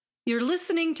You're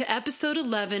listening to episode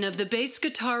 11 of the Bass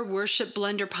Guitar Worship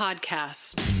Blender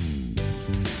podcast.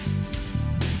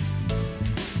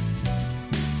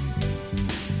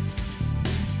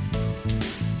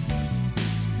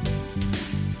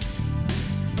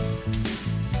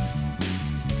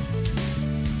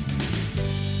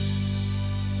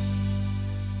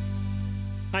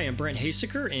 Hi, I'm Brent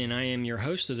Haseker, and I am your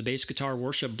host of the Bass Guitar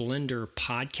Worship Blender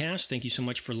podcast. Thank you so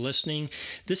much for listening.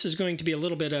 This is going to be a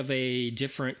little bit of a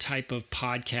different type of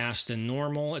podcast than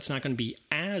normal. It's not going to be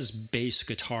as bass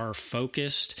guitar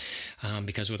focused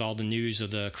because with all the news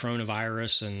of the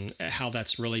coronavirus and how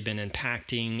that's really been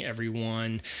impacting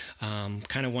everyone,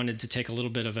 kind of wanted to take a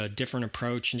little bit of a different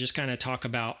approach and just kind of talk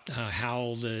about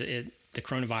how the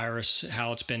coronavirus,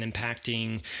 how it's been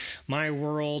impacting my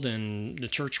world and the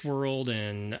church world,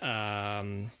 and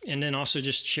then also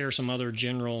just share some other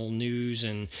general news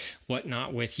and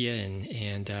whatnot with you,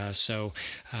 so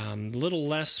a little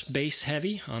less bass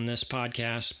heavy on this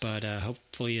podcast, but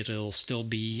hopefully it'll still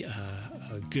be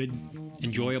a good,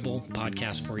 enjoyable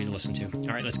podcast for you to listen to.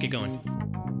 All right, let's get going.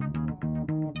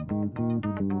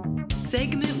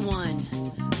 Segment 1,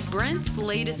 Brent's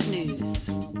latest news.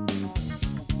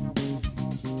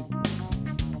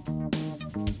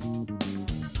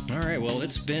 All right, well,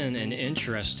 it's been an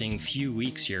interesting few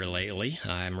weeks here lately.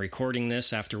 I'm recording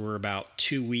this after we're about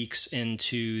 2 weeks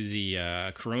into the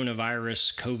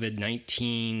coronavirus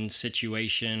COVID-19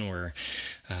 situation where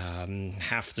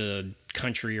half the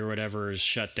country or whatever is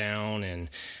shut down and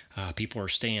people are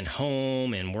staying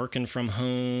home and working from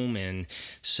home, and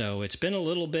so it's been a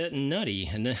little bit nutty.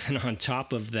 And then on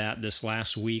top of that, this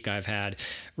last week I've had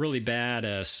really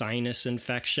bad sinus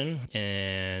infection,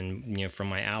 and from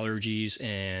my allergies,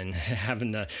 and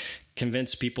having to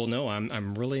convince people, no,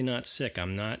 I'm really not sick.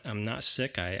 I'm not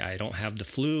sick. I don't have the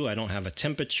flu. I don't have a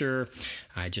temperature.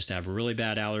 I just have really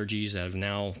bad allergies that have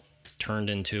now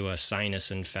turned into a sinus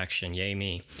infection. Yay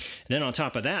me. And then on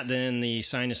top of that, then the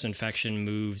sinus infection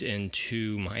moved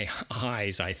into my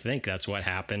eyes. I think that's what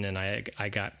happened. And I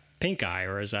got pink eye,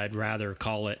 or as I'd rather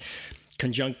call it,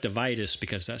 conjunctivitis,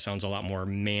 because that sounds a lot more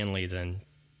manly than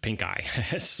pink eye.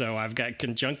 So I've got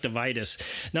conjunctivitis,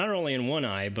 not only in one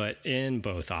eye, but in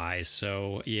both eyes.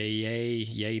 So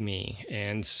yay me.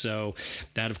 And so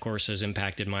that, of course, has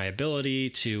impacted my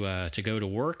ability to go to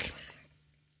work.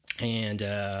 And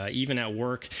even at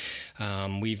work,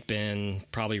 we've been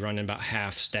probably running about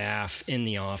half staff in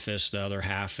the office. The other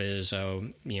half is,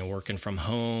 working from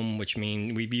home, which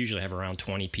means we usually have around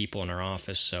 20 people in our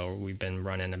office. So we've been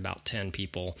running about 10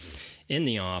 people in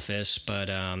the office. But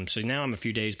so now I'm a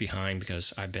few days behind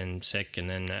because I've been sick and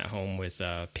then at home with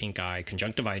pink eye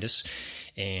conjunctivitis,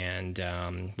 and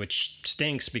which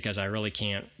stinks because I really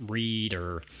can't read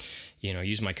or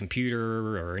use my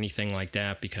computer or anything like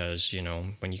that, because,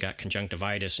 when you got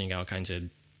conjunctivitis and you got all kinds of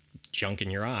junk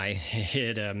in your eye,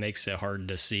 it makes it hard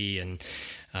to see. And,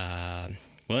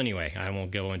 well, anyway, I won't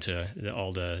go into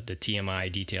all the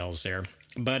TMI details there.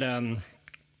 But,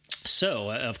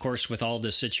 so, of course, with all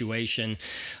this situation,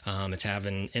 it's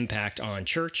having impact on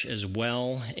church as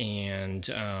well. And,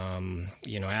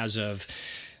 as of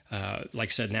like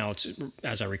I said, now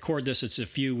as I record this, it's a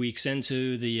few weeks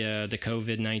into the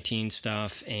COVID-19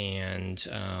 stuff, and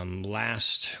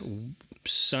last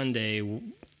Sunday,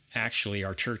 actually,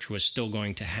 our church was still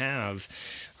going to have,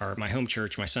 or my home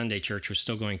church, my Sunday church, was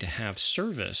still going to have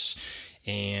service.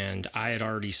 And I had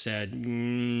already said,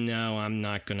 no, I'm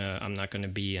not gonna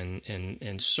be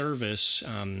in service,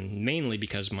 mainly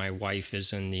because my wife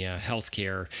is in the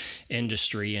healthcare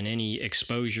industry, and any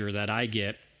exposure that I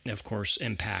get, of course,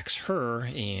 impacts her,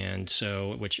 and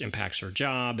so which impacts her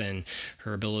job and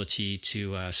her ability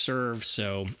to serve.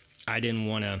 So I didn't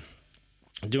want to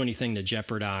do anything to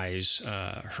jeopardize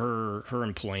her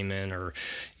employment or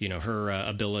her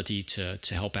ability to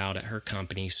help out at her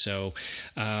company. So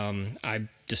I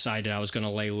decided I was going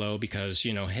to lay low because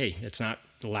hey, it's not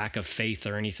lack of faith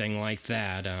or anything like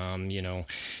that.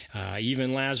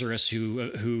 Even Lazarus,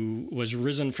 who was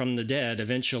risen from the dead,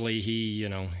 eventually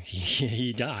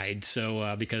he died.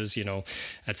 So because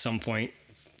at some point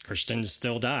Christians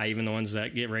still die, even the ones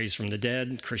that get raised from the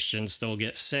dead. Christians still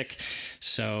get sick.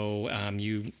 So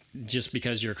you just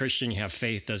because you're a Christian, you have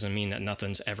faith, doesn't mean that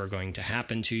nothing's ever going to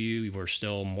happen to you. We're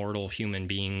still mortal human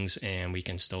beings, and we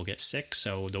can still get sick.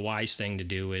 So the wise thing to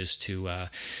do is to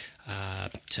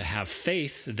have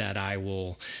faith that I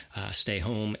will stay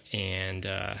home and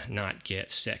not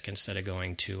get sick instead of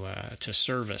going to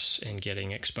service and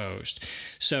getting exposed.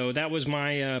 So that was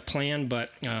my plan,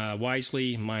 but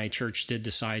wisely, my church did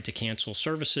decide to cancel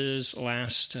services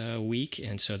last week,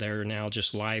 and so they're now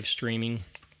just live streaming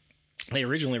they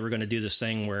originally were going to do this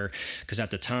thing where, because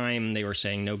at the time they were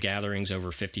saying no gatherings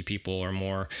over 50 people or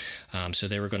more. So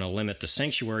they were going to limit the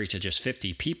sanctuary to just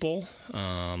 50 people.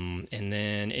 And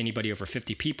then anybody over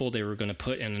 50 people, they were going to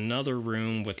put in another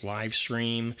room with live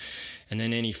stream. And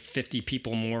then any 50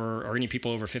 people more, or any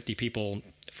people over 50 people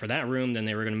for that room, then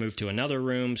they were going to move to another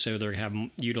room. So they have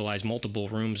utilize multiple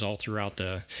rooms all throughout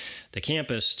the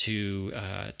campus to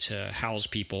house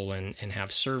people and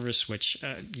have service, which,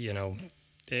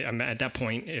 at that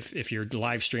point, if you're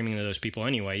live streaming to those people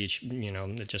anyway,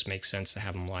 it just makes sense to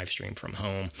have them live stream from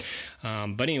home.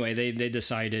 But anyway, they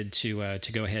decided to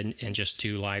go ahead and just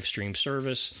do live stream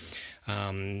service.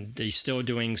 They're still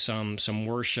doing some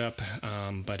worship,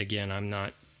 but again, I'm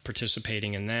not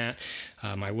participating in that.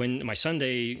 My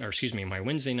Wednesday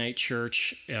night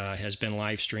church has been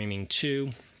live streaming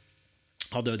too.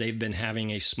 Although they've been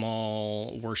having a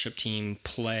small worship team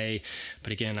play,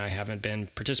 but again, I haven't been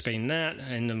participating in that.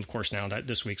 And of course, now that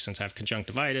this week, since I have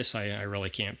conjunctivitis, I really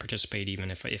can't participate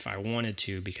even if I wanted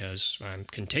to, because I'm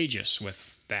contagious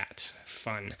with that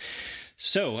fun.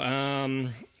 So,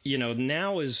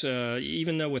 now is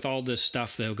even though with all this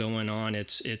stuff though going on,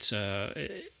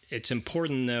 it's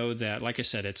important, though, that, like I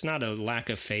said, it's not a lack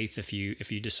of faith if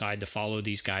you decide to follow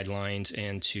these guidelines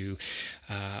and to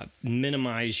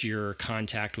minimize your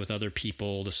contact with other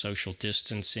people, the social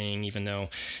distancing, even though,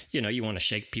 you want to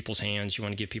shake people's hands, you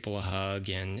want to give people a hug,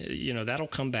 and, that'll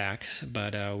come back.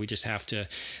 But we just have to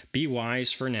be wise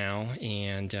for now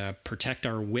and protect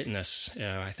our witness,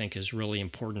 I think, is really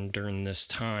important during this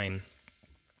time.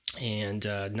 And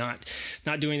not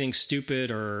do anything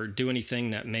stupid or do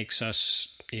anything that makes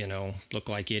us look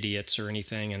like idiots or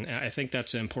anything. And I think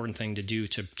that's an important thing to do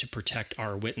to protect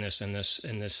our witness in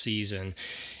this season.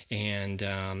 And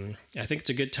I think it's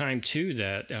a good time too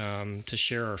to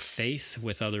share our faith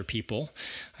with other people.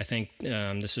 I think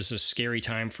this is a scary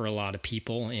time for a lot of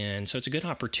people, and so it's a good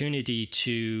opportunity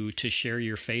to share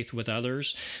your faith with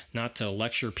others. Not to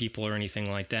lecture people or anything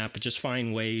like that, but just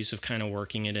find ways of kind of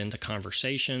working it into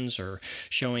conversations or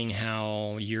showing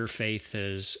how your faith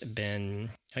has been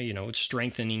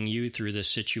strengthening you through this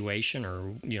situation,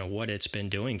 or what it's been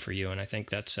doing for you. And I think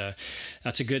that's a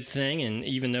good thing. And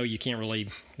even though you can't really,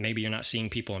 maybe you're not seeing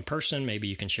people in person, maybe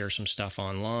you can share some stuff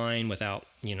online without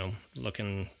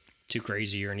looking too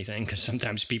crazy or anything, because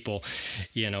sometimes people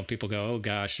go, oh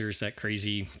gosh, there's that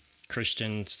crazy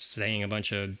Christian saying a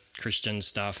bunch of Christian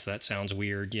stuff that sounds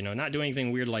weird. Not doing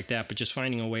anything weird like that, but just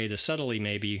finding a way to subtly,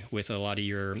 maybe with a lot of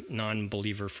your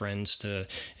non-believer friends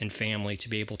and family, to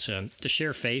be able to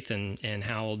share faith and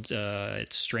how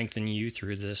it's strengthening you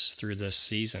through this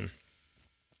season.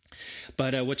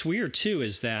 But what's weird too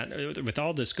is that with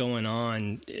all this going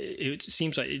on, it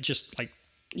seems like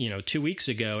 2 weeks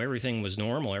ago everything was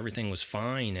normal, everything was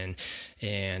fine,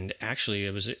 and actually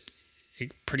it was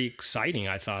pretty exciting.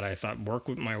 I thought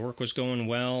my work was going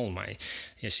well.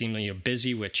 It seemed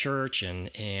busy with church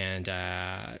and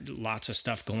lots of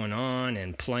stuff going on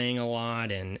and playing a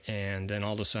lot, and then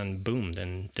all of a sudden, boom,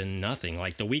 then nothing.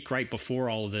 Like the week right before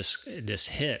all of this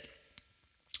hit,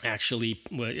 actually,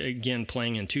 again,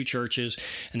 playing in 2 churches,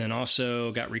 and then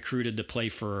also got recruited to play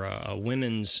for a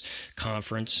women's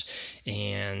conference,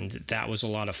 and that was a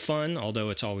lot of fun, although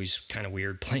it's always kind of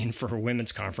weird playing for a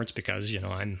women's conference because,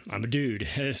 I'm a dude.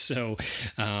 So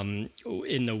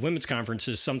in the women's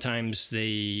conferences, sometimes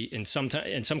in some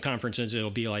conferences, it'll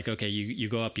be like, okay, you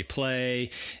go up, you play,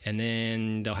 and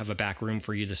then they'll have a back room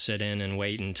for you to sit in and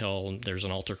wait until there's an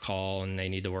altar call and they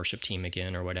need the worship team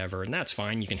again or whatever, and that's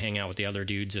fine. You can hang out with the other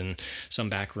dudes in some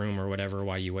back room or whatever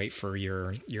while you wait for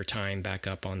your time back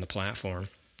up on the platform.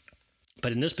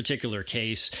 But in this particular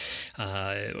case,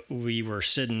 we were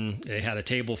sitting, they had a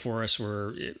table for us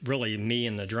where really me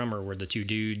and the drummer were the 2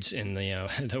 dudes in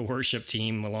the worship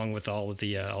team, along with all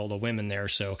the women there.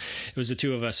 So it was the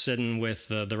 2 of us sitting with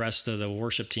the rest of the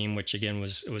worship team, which again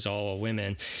was all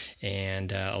women,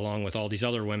 and along with all these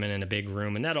other women in a big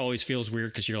room. And that always feels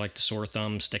weird because you're like the sore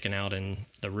thumb sticking out in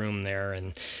the room there.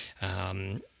 And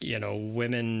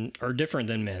women are different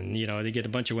than men. They get a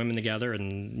bunch of women together,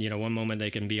 and one moment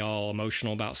they can be all emotional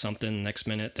about something, next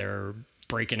minute they're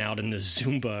breaking out in the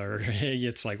Zumba, or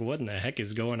it's like, what in the heck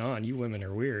is going on? You women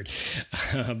are weird.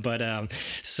 But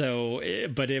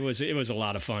it was a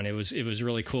lot of fun. It was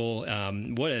really cool.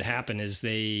 What had happened is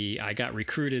I got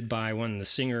recruited by one of the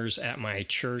singers at my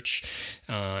church,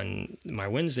 on my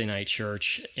Wednesday night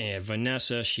church,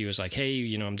 Vanessa. She was like,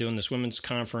 hey, I'm doing this women's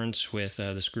conference with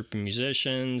this group of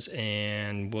musicians,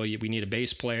 and we need a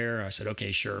bass player. I said,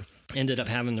 okay, sure. Ended up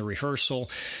having the rehearsal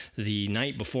the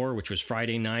night before, which was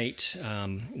Friday night.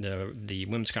 The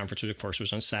women's conference, of course,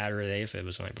 was on Saturday if it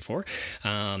was the night before.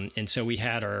 And so we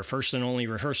had our first and only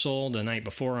rehearsal the night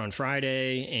before on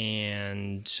Friday,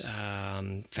 and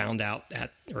found out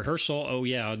at rehearsal, oh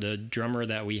yeah, the drummer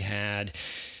that we had,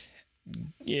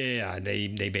 yeah, they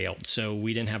bailed. So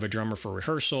we didn't have a drummer for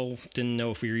rehearsal. Didn't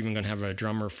know if we were even going to have a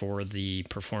drummer for the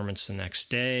performance the next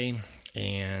day.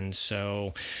 And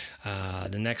so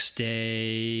the next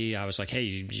day I was like,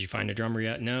 hey, did you find a drummer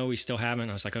yet? No, we still haven't.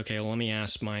 I was like, okay, well, let me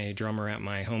ask my drummer at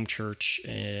my home church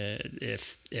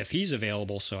if he's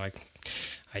available. So I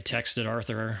texted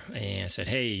Arthur and said,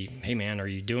 hey man, are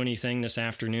you doing anything this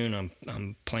afternoon?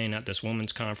 I'm playing at this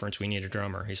women's conference. We need a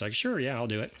drummer. He's like, sure, yeah, I'll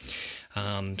do it.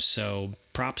 So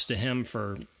props to him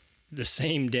for the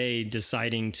same day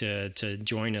deciding to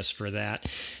join us for that.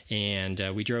 And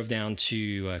we drove down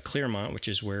to Claremont, which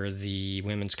is where the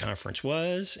women's conference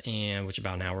was, and which is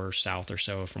about an hour south or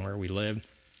so from where we live.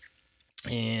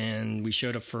 And we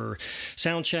showed up for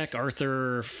sound check.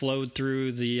 Arthur flowed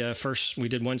through the we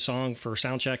did one song for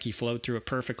sound check. He flowed through it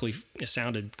perfectly. It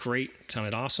sounded great. It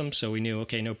sounded awesome. So we knew,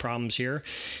 okay, no problems here.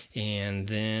 And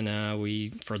then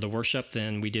for the worship,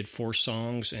 then we did 4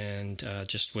 songs, and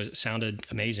sounded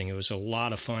amazing. It was a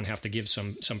lot of fun. Have to give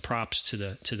some props to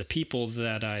the people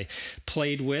that I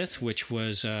played with, which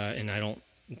was, and I don't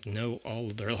know all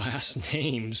of their last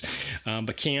names,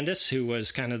 but Candace, who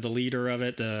was kind of the leader of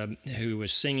it, who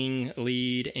was singing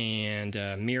lead, and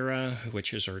Mira,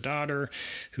 which is her daughter,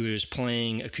 who is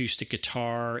playing acoustic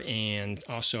guitar and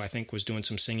also I think was doing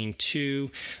some singing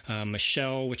too,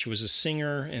 Michelle, which was a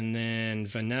singer, and then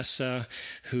Vanessa,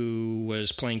 who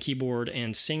was playing keyboard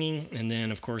and singing, and then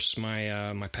of course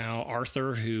my pal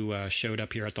Arthur, who showed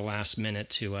up here at the last minute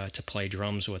to play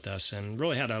drums with us, and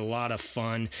really had a lot of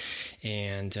fun.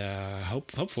 And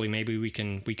hopefully maybe we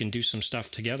can do some stuff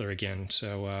together again.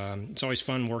 So it's always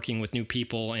fun working with new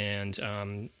people, and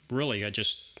really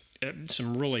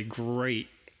some really great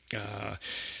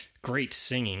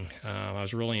singing. I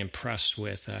was really impressed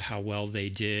with how well they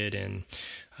did, and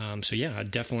so yeah, I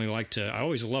definitely I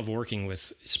always love working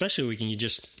with, especially when you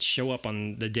just show up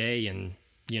on the day and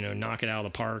knock it out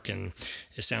of the park, and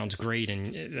it sounds great.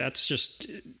 And that's just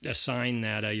a sign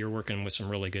that you're working with some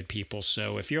really good people.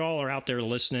 So if you all are out there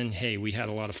listening, hey, we had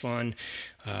a lot of fun.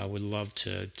 Would love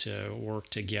to work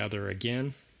together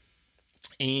again.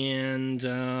 And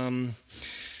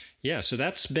yeah, so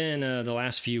that's been the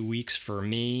last few weeks for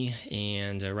me.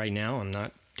 And right now I'm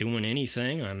not doing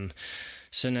anything. I'm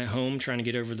sitting at home trying to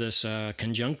get over this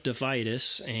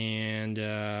conjunctivitis, and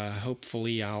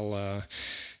hopefully I'll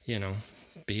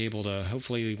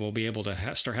hopefully we'll be able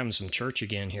to start having some church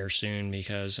again here soon,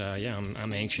 because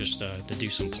I'm anxious to do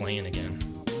some playing again.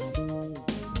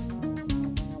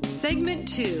 Segment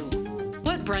 2,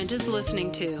 what Brent is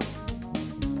listening to.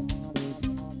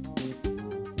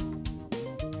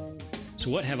 So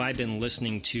what have I been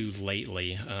listening to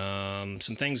lately?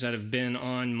 Some things that have been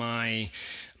on my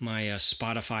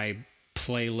Spotify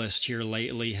playlist here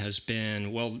lately has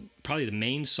been, well, probably the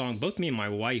main song. Both me and my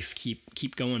wife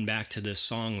keep going back to this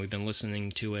song. We've been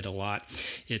listening to it a lot.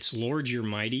 It's Lord You're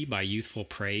Mighty by Youthful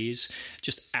Praise.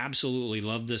 Just absolutely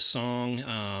love this song.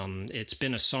 It's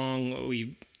been a song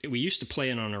we used to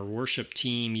play it on our worship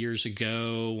team years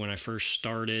ago when I first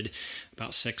started,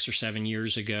 about 6 or 7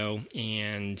 years ago.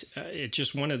 And it's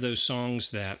just one of those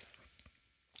songs that,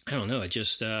 I don't know,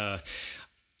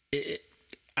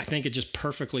 I think it just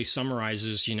perfectly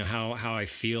summarizes, how I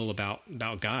feel about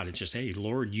God. It's just, hey,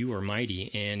 Lord, you are mighty.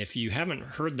 And if you haven't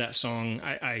heard that song,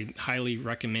 I highly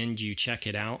recommend you check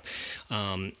it out.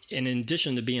 And in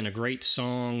addition to being a great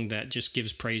song that just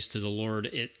gives praise to the Lord,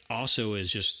 it also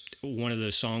is just one of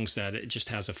those songs that it just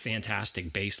has a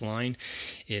fantastic bass line.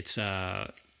 It's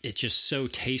just so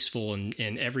tasteful, and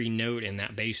every note in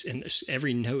that bass, and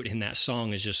every note in that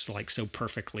song is just like so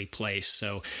perfectly placed.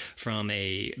 So from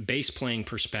a bass playing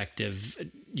perspective,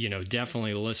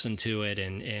 definitely listen to it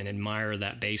and admire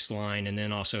that bass line. And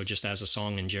then also just as a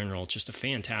song in general, it's just a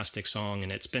fantastic song.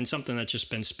 And it's been something that's just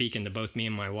been speaking to both me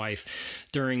and my wife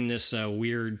during this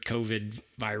weird COVID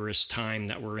virus time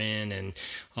that we're in, and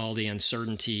all the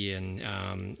uncertainty. And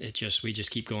we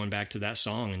just keep going back to that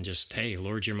song and just, hey,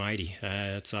 Lord, you're mighty.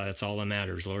 That's all that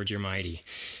matters. Lord, you're mighty.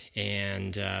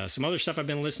 And some other stuff I've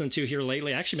been listening to here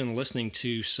lately. I've actually been listening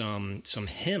to some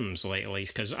hymns lately,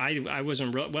 because I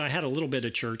wasn't I had a little bit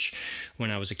of church when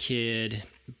I was a kid,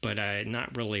 but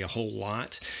not really a whole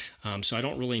lot. So I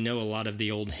don't really know a lot of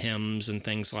the old hymns and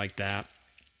things like that.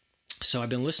 So I've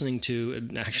been listening to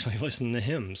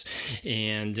hymns,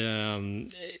 and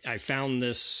I found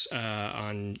this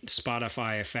on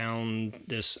Spotify. I found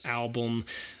this album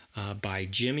by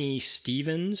Jimmy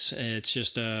Stevens. It's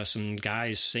just some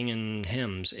guys singing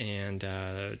hymns, and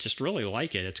just really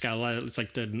like it. It's got a lot of, it's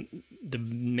like the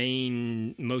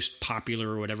main most popular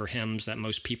or whatever hymns that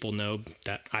most people know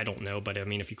that I don't know, but I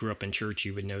mean, if you grew up in church,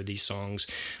 you would know these songs.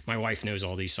 My wife knows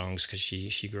all these songs because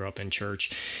she grew up in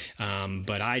church,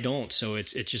 but I don't. So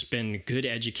it's just been good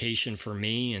education for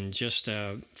me, and just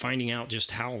finding out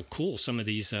just how cool some of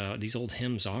these old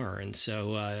hymns are. And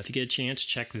so if you get a chance,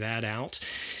 check that out.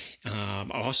 I've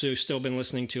also still been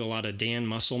listening to a lot of Dan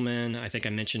Musselman. I think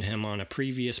I mentioned him on a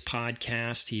previous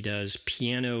podcast. He does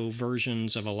piano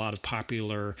versions of a lot of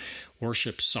popular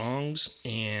worship songs,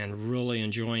 and really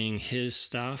enjoying his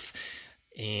stuff.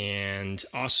 And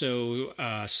also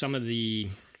some of the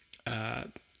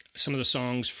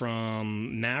songs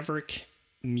from Maverick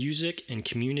Music and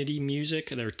Community Music.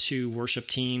 There are two worship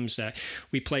teams that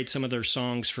we played some of their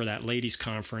songs for that ladies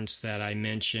conference that I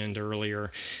mentioned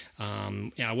earlier.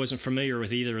 I wasn't familiar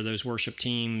with either of those worship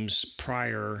teams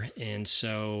prior, and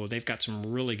so they've got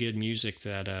some really good music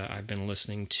that I've been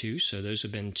listening to. So those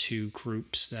have been two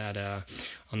groups that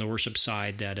on the worship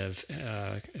side that have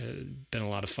been a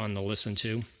lot of fun to listen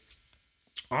to.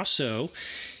 Also,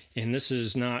 and this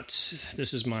is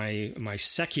my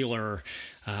secular,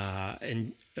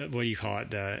 and what do you call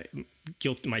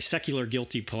it? My secular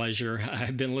guilty pleasure.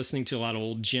 I've been listening to a lot of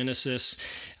old Genesis.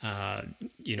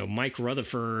 Mike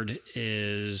Rutherford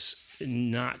is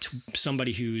not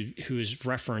somebody who is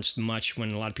referenced much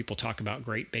when a lot of people talk about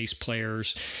great bass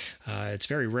players. It's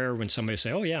very rare when somebody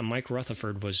say, "Oh yeah, Mike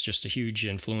Rutherford was just a huge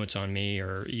influence on me,"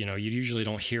 or you usually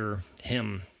don't hear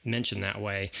him mentioned that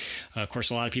way. Of course,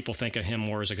 a lot of people think of him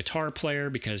more as a guitar player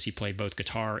because he played both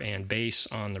guitar and bass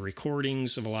on the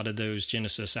recordings of a lot of those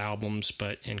Genesis albums,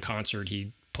 but in concert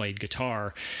he played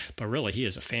guitar. But really, he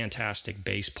is a fantastic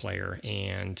bass player.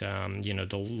 And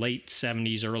the late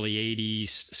 70s, early 80s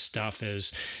stuff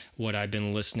is what I've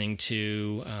been listening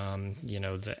to.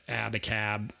 The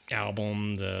Abacab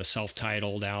album, the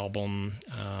self-titled album,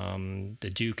 the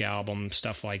Duke album,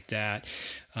 stuff like that.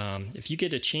 If you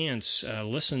get a chance,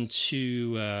 listen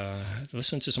to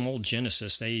some old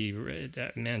Genesis.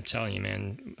 I'm telling you,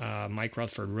 man, Mike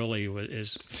Rutherford really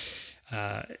is.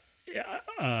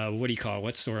 What do you call it?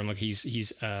 What's the word? Look,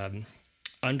 he's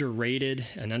underrated,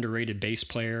 an underrated bass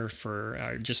player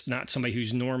for just not somebody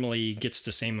who's normally gets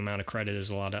the same amount of credit as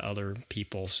a lot of other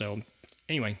people. So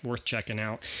anyway, worth checking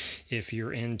out if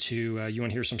you're into, you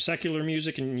want to hear some secular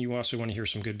music and you also want to hear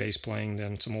some good bass playing,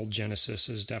 then some old Genesis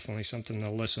is definitely something to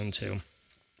listen to.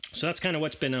 So that's kind of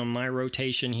what's been on my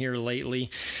rotation here lately.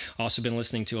 Also been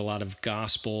listening to a lot of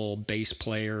gospel bass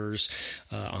players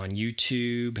on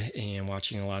YouTube and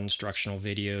watching a lot of instructional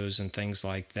videos and things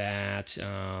like that.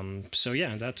 So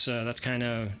yeah, that's kind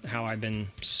of how I've been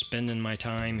spending my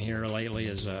time here lately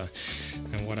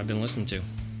and what I've been listening to.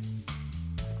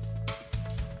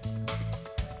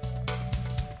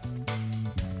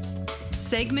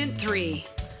 Segment 3,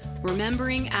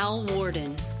 Remembering Al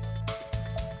Worden.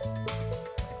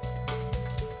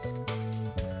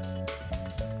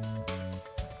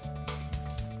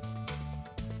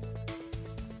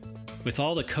 With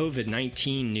all the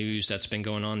COVID-19 news that's been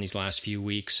going on these last few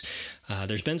weeks,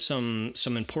 there's been some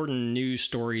important news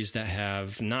stories that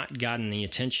have not gotten the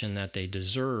attention that they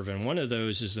deserve. And one of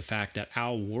those is the fact that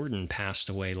Al Worden passed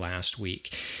away last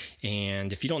week.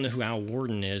 And if you don't know who Al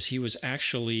Worden is, he was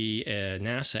actually a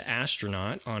NASA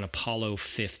astronaut on Apollo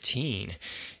 15.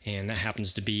 And that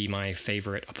happens to be my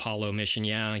favorite Apollo mission.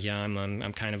 Yeah,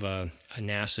 I'm kind of a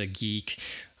NASA geek.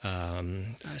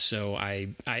 So I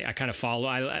kind of follow,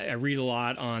 I read a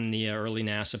lot on the early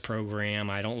NASA program.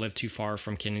 I don't live too far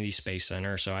from Kennedy Space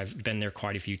Center, so I've been there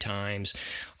quite a few times.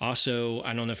 Also,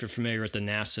 I don't know if you're familiar with the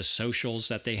NASA socials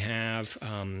that they have.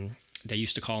 They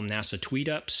used to call them NASA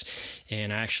tweet-ups,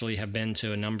 and I actually have been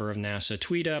to a number of NASA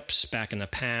tweet-ups back in the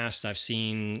past. I've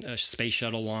seen a space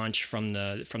shuttle launch from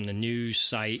the news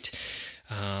site.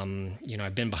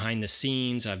 I've been behind the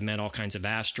scenes. I've met all kinds of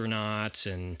astronauts,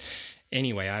 and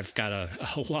anyway, I've got a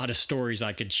lot of stories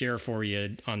I could share for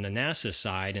you on the NASA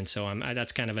side, and so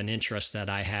that's kind of an interest that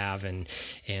I have, and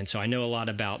so I know a lot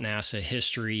about NASA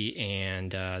history,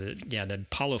 and the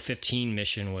Apollo 15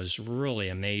 mission was really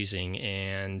amazing,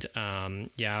 and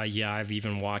I've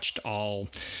even watched all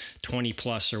 20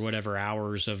 plus or whatever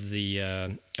hours of the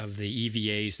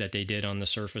EVAs that they did on the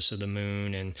surface of the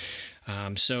moon,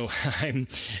 and so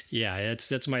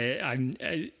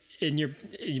and you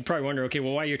probably wonder, okay,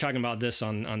 well, why are you talking about this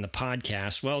on the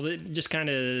podcast? Well, just kind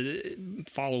of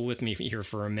follow with me here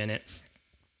for a minute.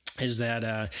 Is that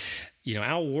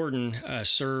Al Worden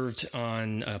served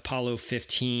on Apollo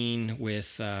 15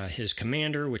 with his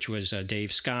commander, which was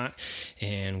Dave Scott,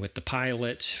 and with the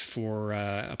pilot for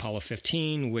Apollo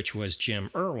 15, which was Jim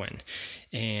Irwin.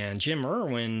 And Jim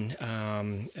Irwin,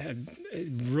 had a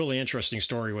really interesting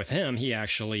story with him. He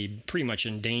actually pretty much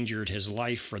endangered his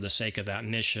life for the sake of that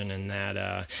mission, and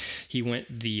that he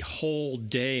went the whole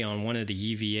day on one of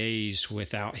the EVAs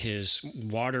without his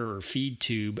water or feed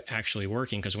tube actually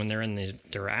working, because when they're in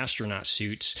their astronaut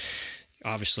suits,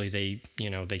 obviously they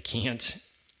can't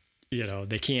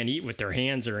eat with their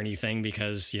hands or anything,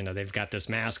 because they've got this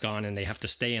mask on and they have to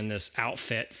stay in this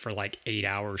outfit for like 8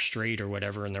 hours straight or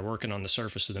whatever, and they're working on the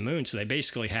surface of the moon. So they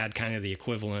basically had kind of the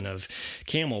equivalent of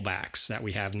camelbacks that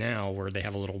we have now, where they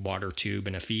have a little water tube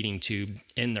and a feeding tube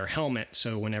in their helmet,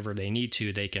 so whenever they need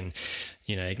to, they can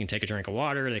take a drink of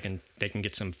water, they can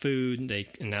get some food,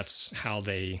 and that's how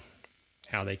they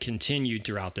continued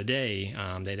throughout the day.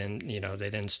 They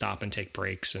didn't stop and take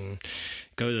breaks and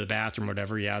go to the bathroom,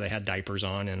 whatever. Yeah, they had diapers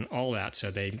on and all that.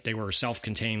 So they were a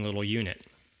self-contained little unit.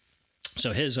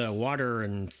 So his water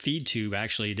and feed tube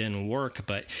actually didn't work,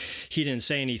 but he didn't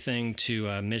say anything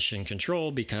to Mission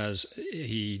Control, because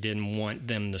he didn't want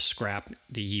them to scrap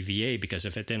the EVA, because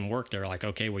if it didn't work, they're like,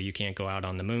 okay, well, you can't go out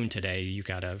on the moon today. You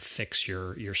got to fix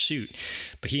your suit.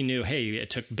 But he knew, hey, it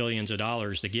took billions of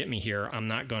dollars to get me here. I'm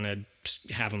not going to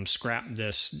have them scrap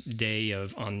this day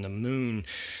on the moon.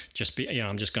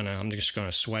 I'm just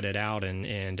gonna sweat it out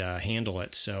and handle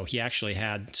it. So he actually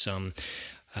had some.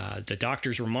 The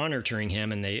doctors were monitoring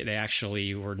him, and they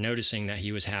actually were noticing that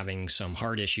he was having some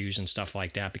heart issues and stuff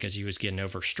like that, because he was getting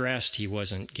overstressed. He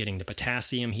wasn't getting the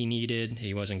potassium he needed.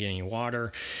 He wasn't getting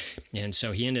water. And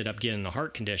so he ended up getting a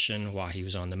heart condition while he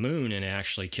was on the moon, and it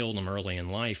actually killed him early in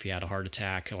life. He had a heart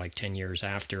attack like 10 years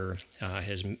after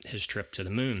his trip to the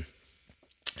moon.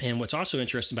 And what's also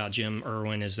interesting about Jim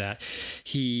Irwin is that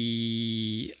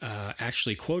he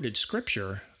actually quoted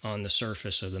scripture on the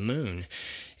surface of the moon.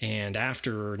 And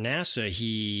after NASA,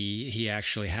 he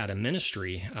actually had a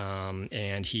ministry,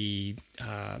 and he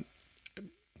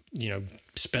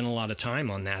spent a lot of time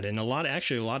on that. And a lot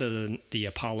of the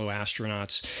Apollo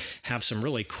astronauts have some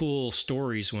really cool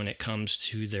stories when it comes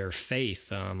to their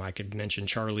faith. I could mention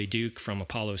Charlie Duke from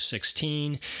Apollo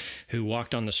 16, who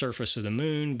walked on the surface of the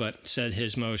moon, but said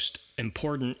his most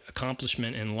important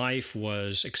accomplishment in life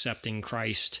was accepting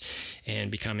Christ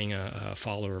and becoming a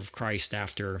follower of Christ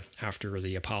after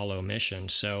the Apollo mission.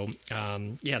 So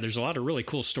there's a lot of really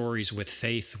cool stories with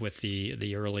faith with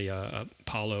the early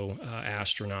Apollo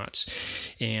astronauts.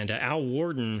 And Al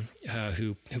Worden,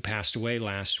 who passed away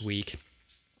last week,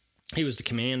 he was the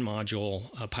command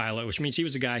module pilot, which means he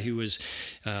was the guy who was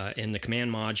in the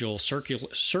command module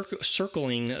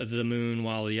circling the moon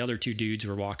while the other two dudes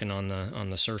were walking on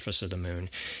the surface of the moon.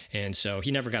 And so he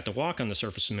never got to walk on the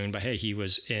surface of the moon, but hey, he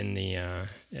was in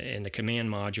the command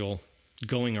module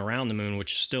going around the moon,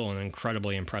 which is still an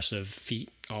incredibly impressive feat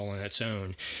all on its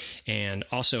own, and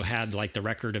also had like the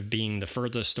record of being the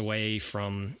furthest away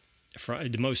from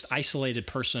the most isolated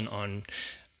person on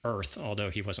Earth, although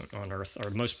he wasn't on Earth, or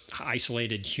most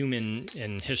isolated human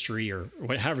in history, or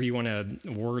whatever you want to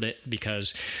word it,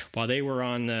 because while they were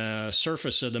on the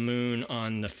surface of the moon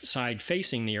on the side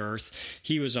facing the Earth,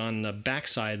 he was on the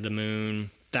backside of the moon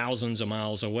thousands of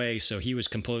miles away, so he was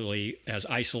completely as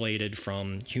isolated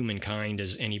from humankind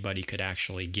as anybody could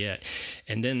actually get.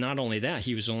 And then not only that,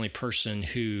 he was the only person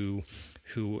who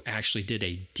actually did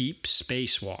a deep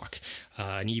spacewalk,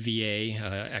 an EVA,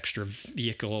 extra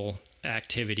vehicle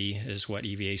activity is what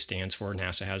EVA stands for.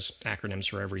 NASA has acronyms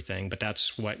for everything, but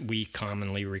that's what we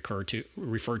commonly refer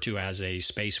to as a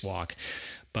spacewalk.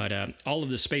 But all of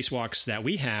the spacewalks that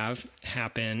we have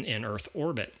happen in Earth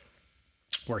orbit,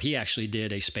 where he actually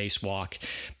did a spacewalk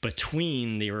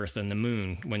between the Earth and the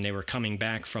moon. When they were coming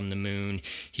back from the moon,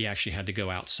 he actually had to go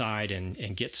outside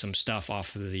and get some stuff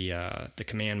off of the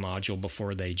command module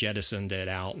before they jettisoned it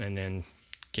out and then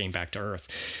came back to Earth.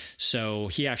 So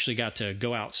he actually got to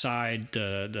go outside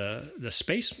the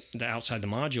outside the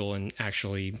module and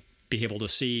actually be able to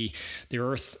see the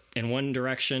Earth in one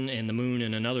direction and the moon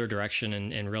in another direction,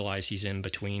 and realize he's in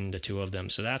between the two of them.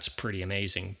 So that's pretty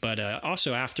amazing. But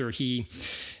also after he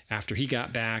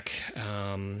got back,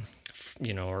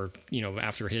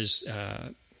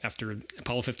 after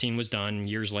Apollo 15 was done,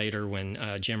 years later, when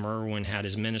Jim Irwin had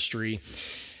his ministry,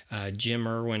 Jim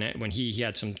Irwin, when he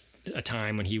had a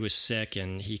time when he was sick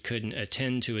and he couldn't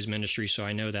attend to his ministry. So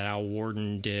I know that Al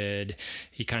Worden did.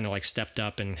 He kind of like stepped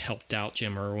up and helped out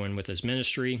Jim Irwin with his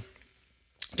ministry.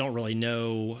 don't really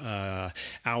know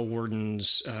Al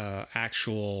Worden's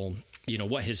actual,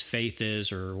 what his faith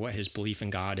is or what his belief in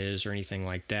God is or anything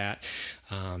like that.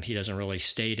 He doesn't really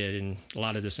state it, and a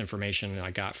lot of this information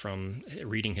I got from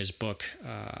reading his book,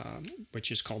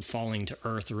 which is called Falling to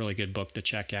Earth, a really good book to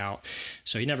check out.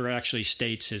 So he never actually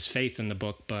states his faith in the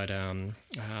book, but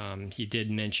he did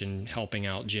mention helping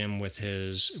out Jim with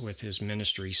his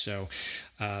ministry. So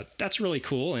that's really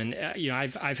cool. And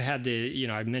I've had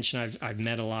I've mentioned I've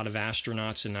met a lot of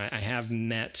astronauts, and I have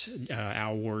met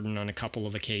Al Worden on a couple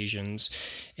of occasions,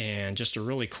 and just a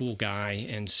really cool guy.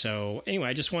 And so anyway,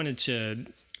 I just wanted to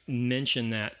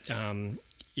mention that,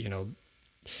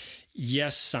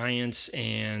 yes, science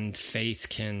and faith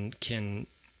can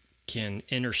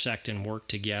intersect and work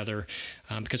together.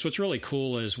 Because what's really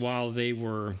cool is while they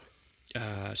were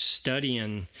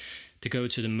studying to go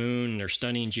to the moon, they're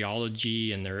studying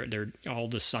geology and they're all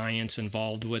the science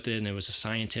involved with it, and it was a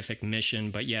scientific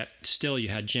mission, but yet still you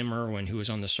had Jim Irwin, who was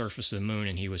on the surface of the moon,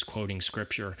 and he was quoting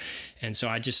scripture. And so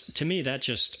I just think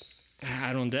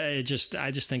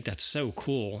that's so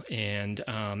cool. And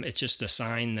it's just a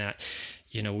sign that,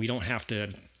 we don't have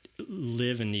to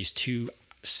live in these two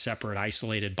separate,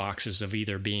 isolated boxes of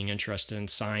either being interested in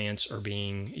science or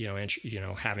being,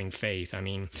 having faith. I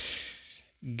mean,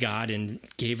 God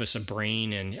gave us a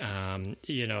brain, and,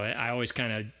 I always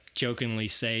kind of jokingly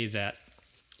say that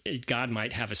God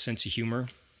might have a sense of humor.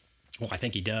 Well, I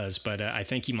think he does, but I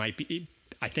think he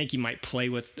might play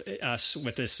with us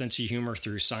with this sense of humor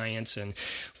through science. And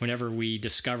whenever we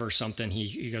discover something,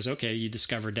 he goes, okay, you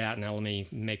discovered that. Now let me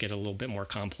make it a little bit more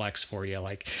complex for you.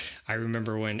 Like I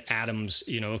remember when atoms,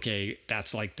 okay,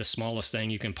 that's like the smallest thing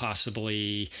you can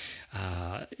possibly,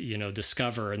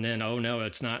 discover. And then, oh no,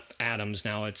 it's not atoms.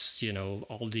 Now it's,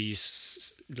 all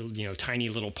these, tiny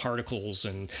little particles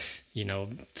and,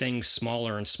 things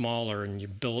smaller and smaller, and you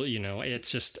build, it's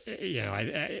just,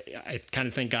 I kind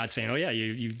of think God's saying, oh yeah,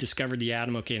 you've discovered the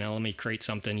atom. Okay, now let me create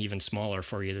something even smaller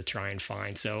for you to try and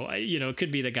find. So, it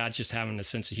could be that God's just having a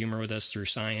sense of humor with us through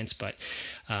science, but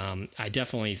I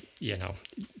definitely,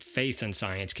 faith and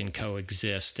science can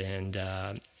coexist. And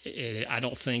I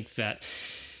don't think that,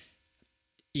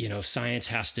 science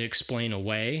has to explain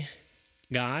away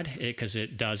God, because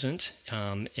it doesn't.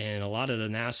 And a lot of the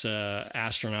NASA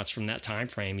astronauts from that time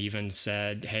frame even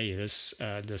said, hey,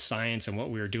 the science and what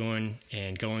we were doing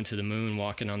and going to the moon,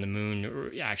 walking on the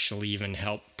moon, actually even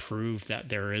helped prove that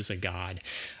there is a God.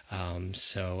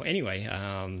 So anyway,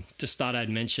 just thought I'd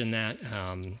mention that.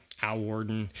 Al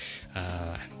Worden,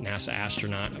 NASA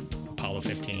astronaut, Apollo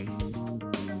 15.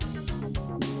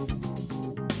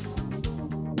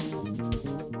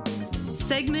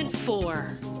 Segment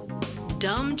 4.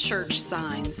 Dumb church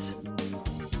signs.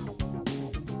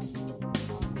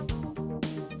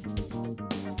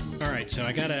 All right, so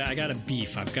I got a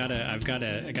beef. I've got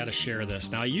to share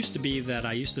this. Now, I used to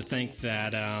think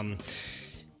that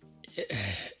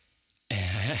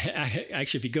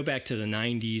actually, if you go back to the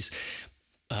 90s,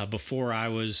 before I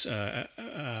was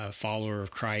a follower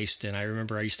of Christ, and I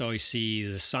remember I used to always see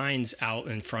the signs out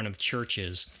in front of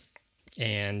churches.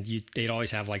 And they'd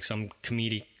always have like some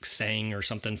comedic saying or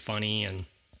something funny. And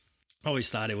I always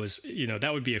thought it was,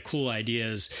 that would be a cool idea.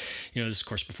 This is of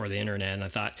course before the internet. And I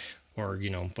thought, or,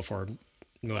 before,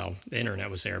 well, the internet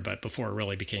was there, but before it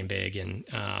really became big. And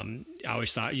I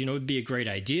always thought, it'd be a great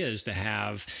idea is to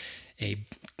have a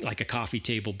coffee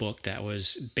table book that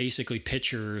was basically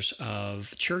pictures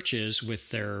of churches with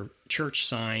their church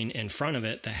sign in front of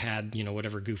it that had,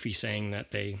 whatever goofy saying that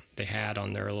they had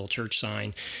on their little church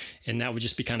sign. And that would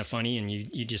just be kind of funny. And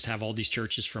you just have all these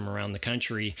churches from around the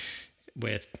country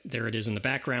with, there it is in the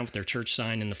background with their church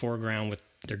sign in the foreground with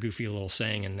their goofy little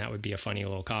saying. And that would be a funny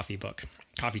little coffee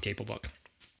table book.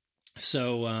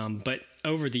 So, but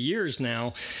over the years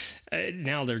now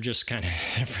they're just kind of,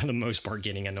 for the most part,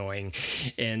 getting annoying.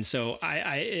 And so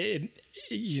the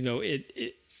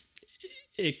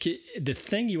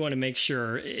thing you want to make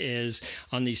sure is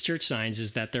on these church signs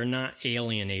is that they're not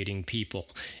alienating people.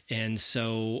 And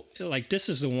so like, this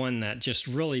is the one that just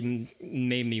really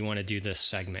made me want to do this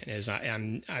segment is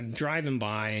I'm driving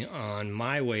by on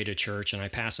my way to church and I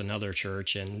pass another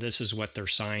church, and this is what their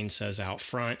sign says out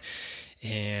front.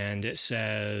 And it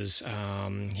says,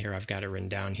 here, I've got it written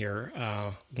down here.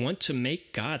 Want to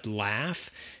make God laugh?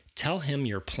 Tell him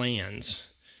your plans.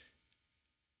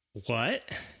 What?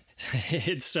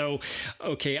 It's so,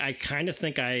 okay, I kind of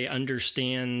think I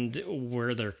understand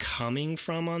where they're coming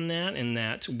from on that, and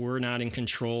that we're not in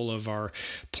control of our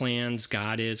plans.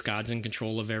 God's in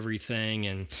control of everything.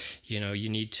 And, you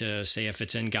need to say if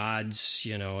it's in God's,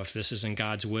 if this is in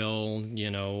God's will,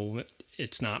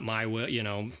 it's not my will,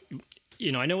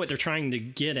 I know what they're trying to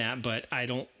get at, but I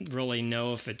don't really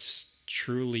know if it's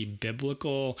truly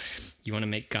biblical. You want to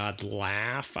make God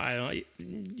laugh.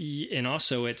 And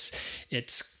also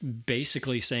it's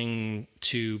basically saying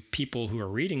to people who are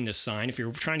reading this sign, if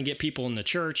you're trying to get people in the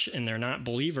church and they're not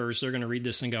believers, they're going to read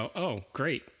this and go, oh,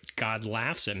 great. God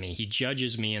laughs at me. He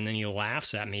judges me and then he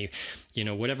laughs at me.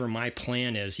 Whatever my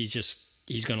plan is,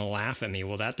 he's going to laugh at me.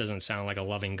 Well, that doesn't sound like a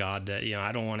loving God that,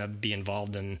 I don't want to be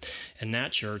involved in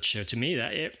that church. So to me,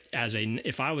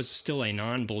 if I was still a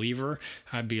non-believer,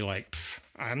 I'd be like,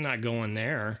 I'm not going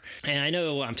there. And I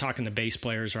know I'm talking to bass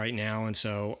players right now. And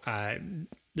so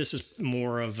this is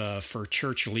more of for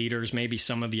church leaders. Maybe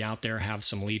some of you out there have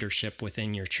some leadership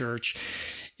within your church.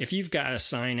 If you've got a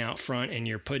sign out front and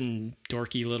you're putting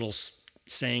dorky little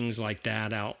sayings like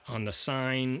that out on the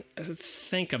sign,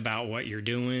 think about what you're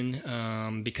doing,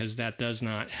 because that does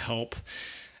not help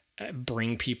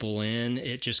bring people in.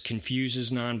 It just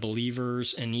confuses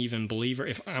non-believers and even believer.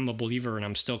 If I'm a believer and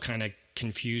I'm still kind of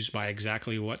confused by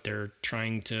exactly what they're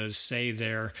trying to say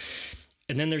there.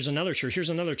 And then there's another church. Here's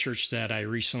another church that I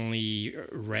recently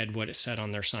read what it said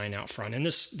on their sign out front. And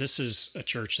this is a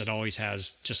church that always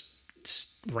has just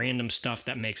random stuff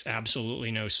that makes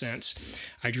absolutely no sense.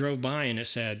 I drove by and it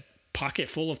said, "Pocket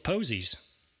full of posies."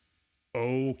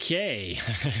 Okay,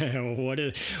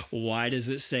 why does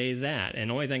it say that? And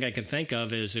the only thing I can think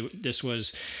of is this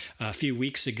was a few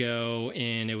weeks ago,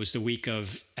 and it was the week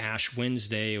of Ash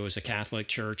Wednesday. It was a Catholic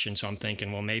church, and so I'm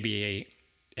thinking, well, maybe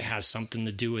it has something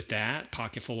to do with that.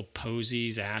 Pocket full of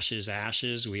posies,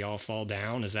 ashes, we all fall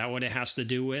down. Is that what it has to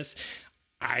do with?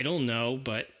 I don't know,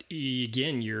 but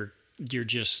again, you're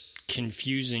just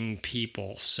confusing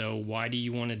people. So why do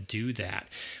you want to do that?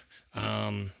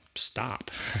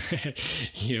 Stop.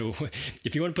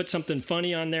 If you want to put something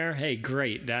funny on there, hey,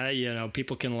 great. That,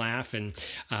 people can laugh. And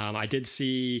I did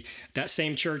see that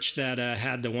same church that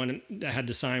had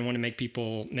the sign, want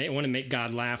to make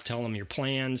God laugh, tell him your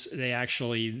plans. They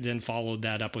actually then followed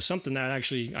that up with something that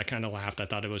actually I kind of laughed. I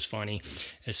thought it was funny.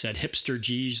 It said, hipster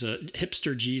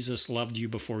Jesus loved you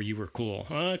before you were cool.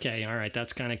 Okay. All right.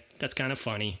 That's kind of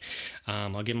funny.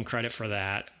 I'll give them credit for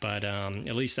that, but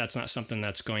at least that's not something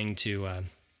that's going to,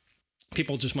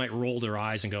 people just might roll their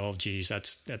eyes and go, "Oh, geez,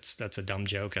 that's a dumb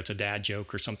joke. That's a dad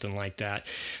joke," or something like that.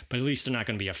 But at least they're not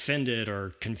going to be offended or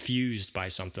confused by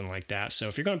something like that. So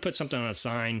if you're going to put something on a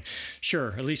sign,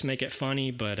 sure, at least make it funny,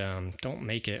 but don't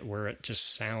make it where it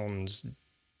just sounds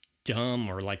dumb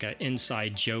or like an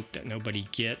inside joke that nobody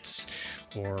gets,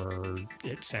 or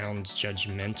it sounds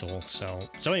judgmental.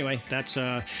 So anyway, that's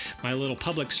my little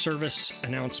public service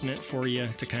announcement for you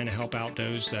to kind of help out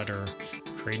those that are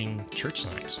creating church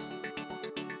signs.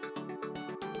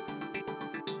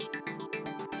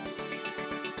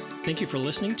 Thank you for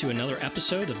listening to another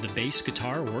episode of the Bass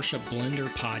Guitar Worship Blender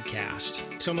podcast.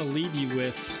 So I'm going to leave you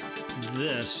with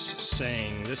this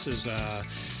saying. This is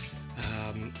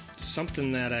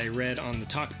something that I read on the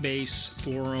Talk Bass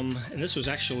forum, and this was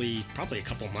actually probably a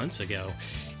couple months ago.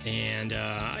 And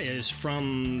it is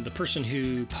from the person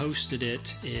who posted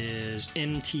it is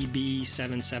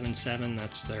MTB777.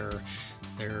 That's their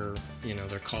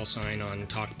call sign on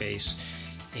Talk Bass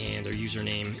and their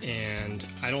username. And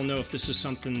I don't know if this is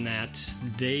something that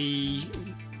they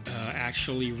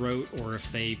actually wrote or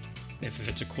if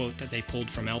it's a quote that they pulled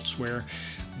from elsewhere.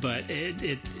 But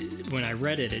it when I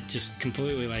read it, it just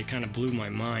completely kind of blew my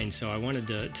mind. So I wanted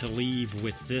to leave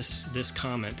with this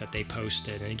comment that they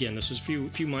posted. And again, this was a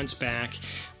few months back,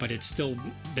 but it's still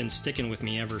been sticking with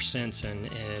me ever since,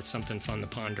 and it's something fun to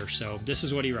ponder. So this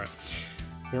is what he wrote.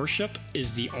 Worship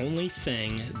is the only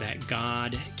thing that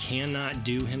God cannot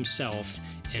do himself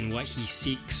and what he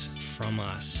seeks from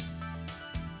us.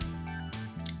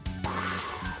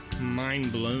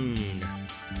 Mind blown.